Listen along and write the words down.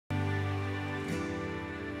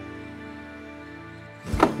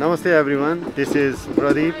Namaste everyone, this is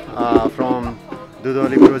Pradeep from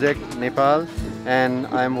Dudoli project, Nepal, and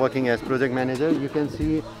I am working as project manager. You can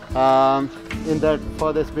see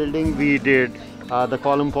for this building we did the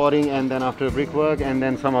column pouring, and then after brickwork, and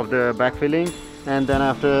then some of the backfilling, and then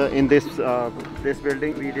after in this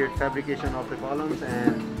building we did fabrication of the columns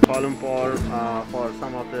and column pour for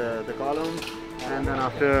some of the columns, and then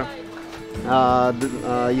after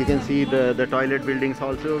you can see the toilet buildings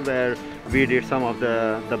also, where we did some of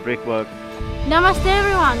the brickwork. Namaste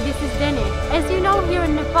everyone, this is Dene. As you know, here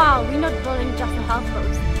in Nepal, we're not building just a health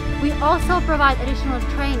post. We also provide additional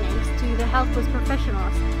trainings to the health post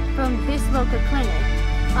professionals from this local clinic,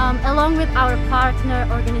 along with our partner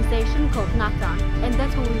organization called Natan, and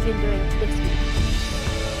that's what we've been doing this week.